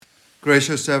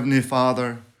Gracious Heavenly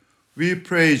Father, we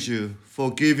praise you for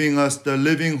giving us the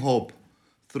living hope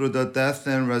through the death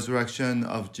and resurrection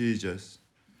of Jesus.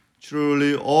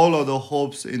 Truly, all of the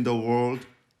hopes in the world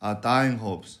are dying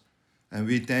hopes, and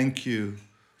we thank you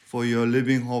for your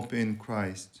living hope in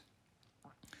Christ.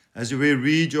 As we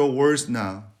read your words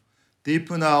now,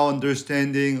 deepen our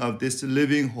understanding of this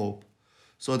living hope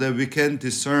so that we can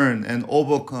discern and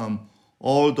overcome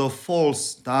all the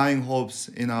false dying hopes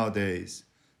in our days,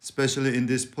 especially in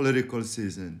this political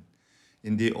season.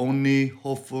 In the only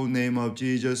hopeful name of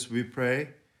Jesus we pray.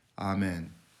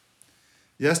 Amen.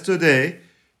 Yesterday,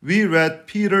 we read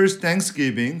Peter's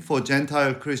thanksgiving for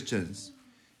Gentile Christians.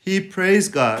 He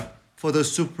praised God for the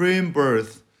supreme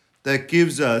birth that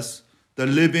gives us the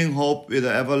living hope with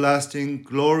the everlasting,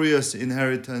 glorious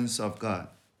inheritance of God.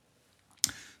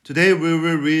 Today we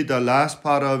will read the last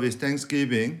part of his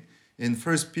thanksgiving in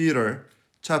 1 Peter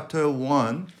chapter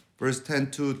 1, verse 10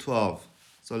 to 12.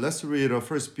 So let's read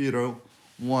 1 Peter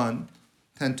 1,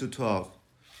 10 to 12.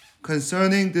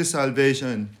 Concerning this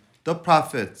salvation, the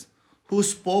prophets who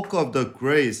spoke of the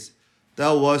grace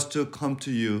that was to come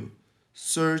to you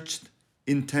searched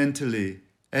intently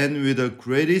and with the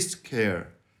greatest care,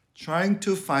 trying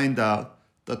to find out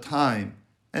the time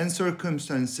and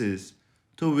circumstances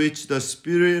to which the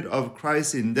Spirit of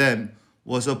Christ in them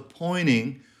was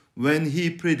appointing when he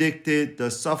predicted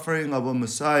the suffering of a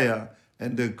Messiah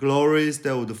and the glories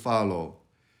that would follow.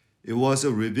 It was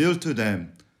revealed to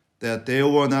them that they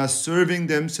were not serving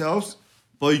themselves,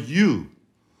 but you,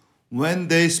 when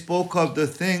they spoke of the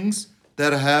things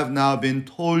that have now been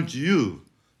told you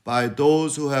by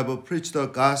those who have preached the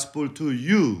gospel to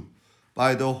you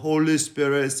by the Holy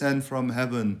Spirit sent from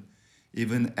heaven.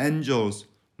 Even angels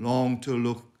long to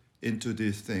look into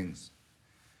these things.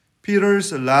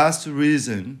 Peter's last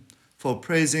reason for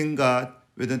praising God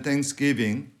with a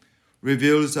thanksgiving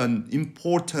reveals a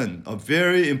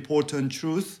very important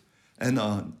truth and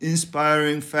an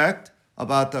inspiring fact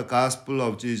about the gospel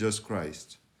of Jesus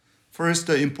Christ. First,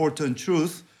 the important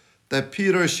truth that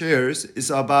Peter shares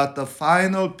is about the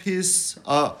final piece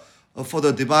for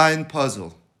the divine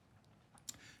puzzle.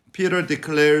 Peter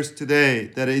declares today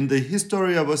that in the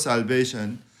history of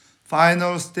salvation,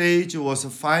 final stage was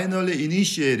finally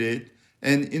initiated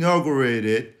and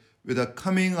inaugurated with the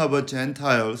coming of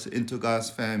Gentiles into God's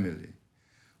family.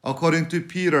 According to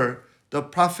Peter, the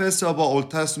prophets of the Old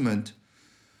Testament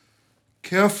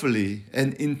carefully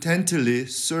and intently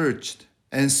searched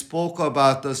and spoke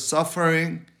about the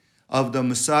suffering of the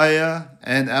Messiah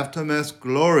and aftermath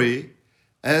glory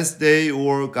as they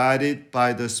were guided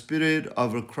by the Spirit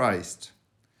of Christ.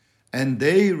 And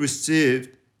they received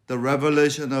the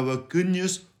revelation of a good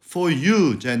news for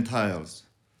you, Gentiles.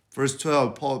 Verse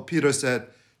 12, Peter said,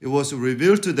 it was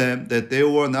revealed to them that they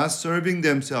were not serving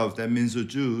themselves, that means the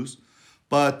Jews,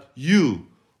 but you,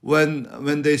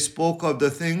 when they spoke of the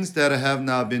things that have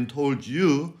now been told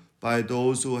you by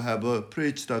those who have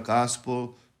preached the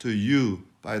gospel to you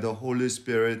by the Holy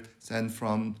Spirit sent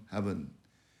from heaven.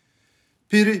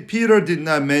 Peter did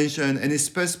not mention any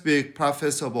specific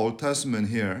prophets of Old Testament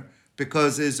here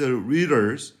because his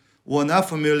readers were not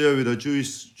familiar with the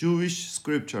Jewish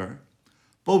scripture.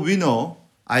 But we know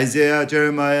Isaiah,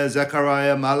 Jeremiah,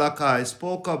 Zechariah, Malachi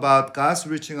spoke about God's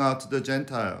reaching out to the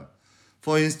Gentile.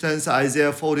 For instance,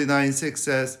 Isaiah 49:6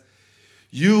 says,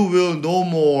 "You will no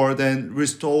more than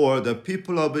restore the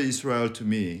people of Israel to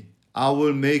me. I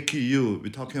will make you,"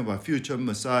 we're talking about future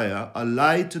Messiah, "a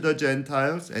light to the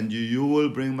Gentiles, and you will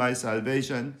bring my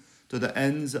salvation to the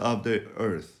ends of the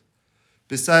earth."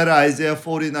 Beside Isaiah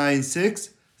 49:6,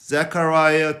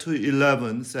 Zechariah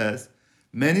 2:11 says,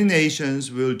 "Many nations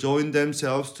will join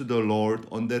themselves to the Lord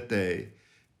on that day.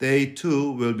 They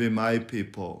too will be my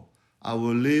people. I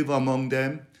will live among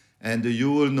them, and you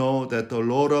will know that the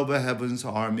Lord of heaven's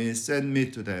army sent me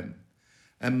to them."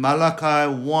 And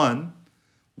Malachi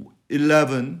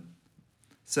 1:11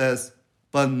 says,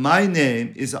 "But my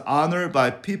name is honored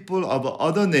by people of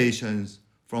other nations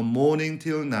from morning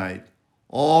till night.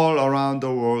 All around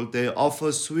the world they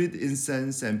offer sweet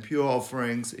incense and pure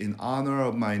offerings in honor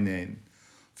of my name.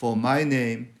 For my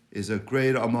name is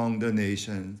great among the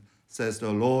nations, says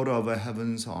the Lord of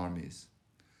heaven's armies."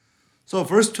 So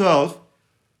verse 12,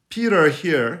 Peter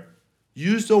here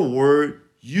used the word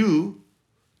 "you"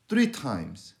 3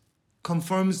 times.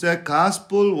 Confirms that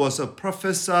gospel was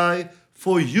prophesied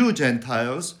for you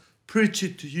Gentiles,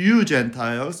 preached to you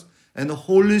Gentiles, and the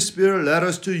Holy Spirit led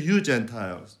us to you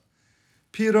Gentiles.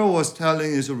 Peter was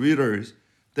telling his readers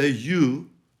that you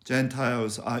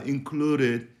Gentiles are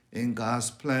included in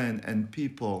God's plan and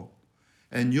people,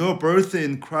 and your birth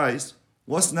in Christ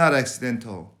was not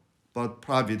accidental, but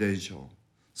providential.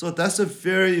 So that's a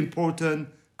very important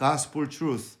gospel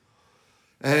truth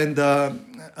and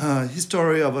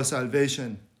history of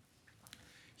salvation.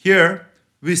 Here,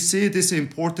 we see this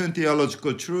important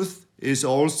theological truth is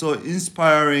also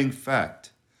inspiring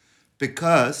fact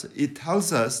because it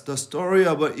tells us the story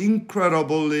of an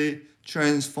incredibly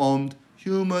transformed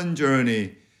human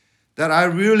journey that I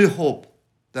really hope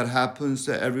that happens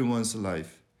to everyone's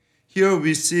life. Here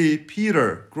we see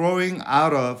Peter growing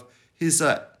out of his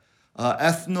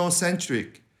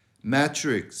ethnocentric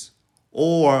matrix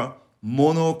or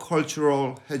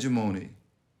monocultural hegemony.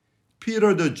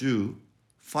 Peter the Jew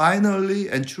finally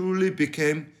and truly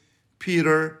became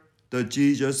Peter the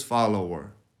Jesus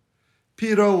follower.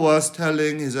 Peter was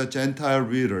telling his Gentile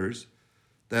readers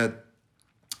that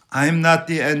I'm not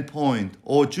the end point,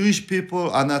 or Jewish people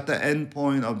are not the end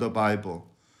point of the Bible,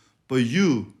 but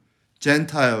you,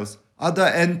 Gentiles, are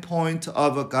the end point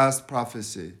of God's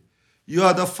prophecy. You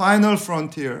are the final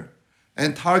frontier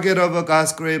and target of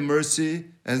God's great mercy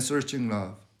and searching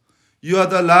love. You are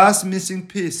the last missing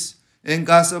piece in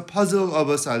God's puzzle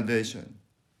of salvation.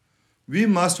 We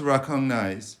must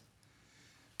recognize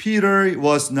Peter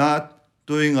was not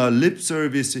doing a lip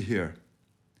service here.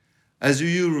 As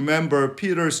you remember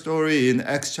Peter's story in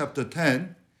Acts chapter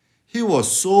 10, he was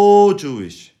so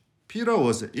Jewish. Peter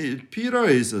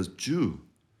is a Jew.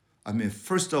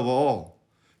 First of all,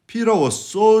 Peter was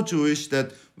so Jewish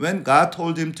that when God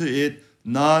told him to eat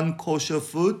non-kosher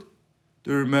food,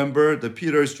 do you remember the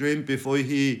Peter's dream before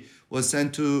he was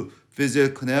sent to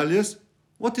visit Cornelius?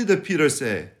 What did Peter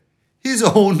say? He's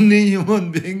the only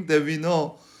human being that we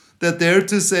know that dared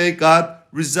to say God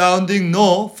resounding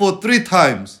no for 3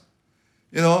 times.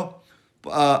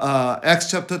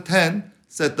 Acts chapter 10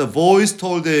 said the voice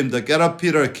told him to get up,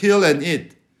 Peter, kill and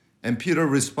eat. And Peter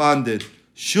responded,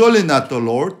 surely not the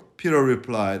Lord. Peter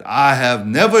replied, I have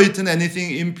never eaten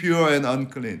anything impure and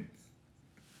unclean.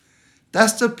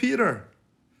 That's the Peter.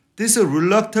 This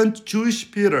reluctant Jewish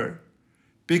Peter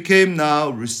became now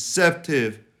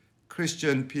receptive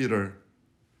Christian Peter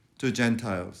to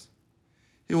Gentiles.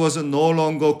 He was no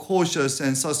longer cautious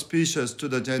and suspicious to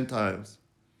the Gentiles,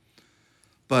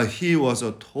 but he was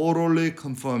totally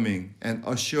confirming and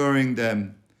assuring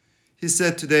them. He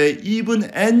said today, even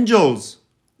angels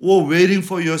were waiting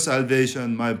for your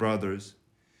salvation, my brothers.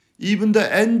 Even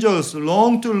the angels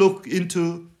long to look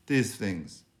into these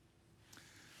things.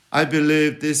 I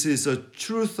believe this is a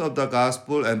truth of the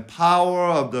gospel and power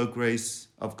of the grace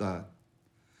of God.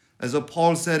 As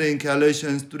Paul said in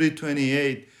Galatians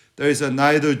 3:28, there is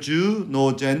neither Jew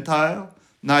nor Gentile,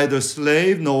 neither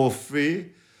slave nor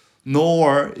free,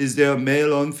 nor is there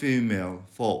male or female,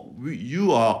 for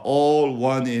you are all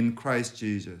one in Christ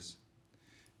Jesus.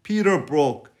 Peter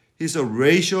broke his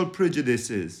racial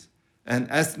prejudices and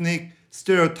ethnic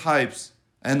stereotypes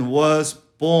and was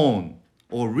born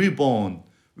or reborn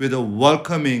with a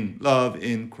welcoming love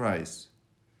in Christ.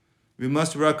 We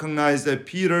must recognize that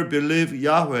Peter believed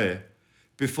Yahweh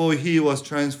before he was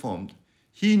transformed.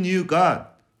 He knew God,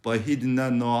 but he did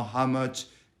not know how much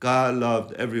God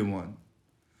loved everyone.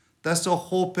 That's the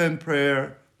hope and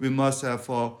prayer we must have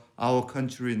for our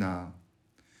country now.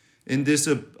 In this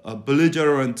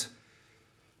belligerent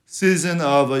season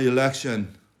of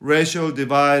election, racial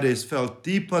divide is felt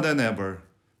deeper than ever.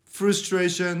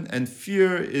 Frustration and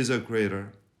fear is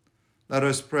greater. Let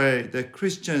us pray that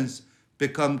Christians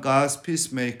become God's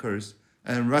peacemakers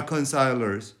and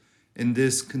reconcilers in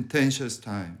this contentious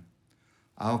time.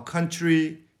 Our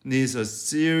country needs a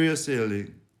serious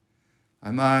healing.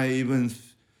 I might even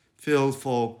feel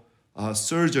for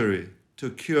surgery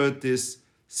to cure this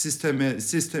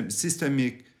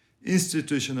systemic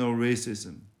institutional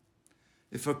racism.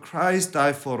 If Christ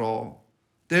died for all,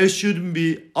 there shouldn't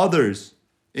be others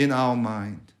in our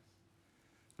mind.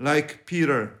 Like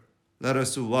Peter, let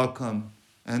us welcome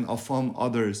and affirm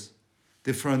others,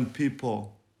 different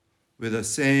people, with the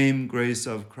same grace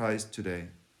of Christ today.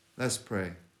 Let's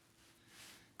pray.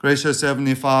 Gracious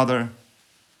Heavenly Father,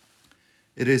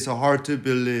 it is hard to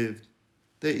believe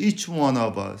that each one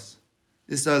of us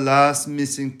is the last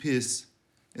missing piece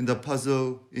in the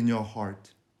puzzle in your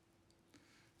heart.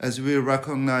 As we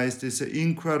recognize this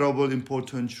incredible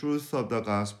important truth of the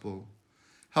gospel,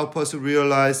 help us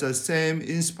realize the same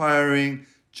inspiring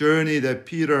journey that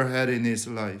Peter had in his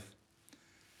life.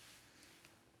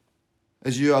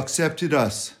 As you accepted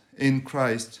us in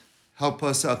Christ, help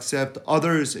us accept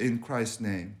others in Christ's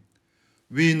name.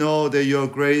 We know that your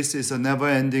grace is never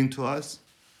ending to us,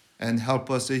 and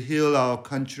help us to heal our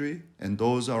country and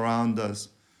those around us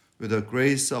with a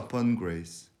grace upon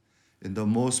grace. In the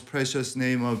most precious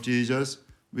name of Jesus,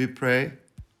 we pray.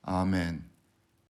 Amen.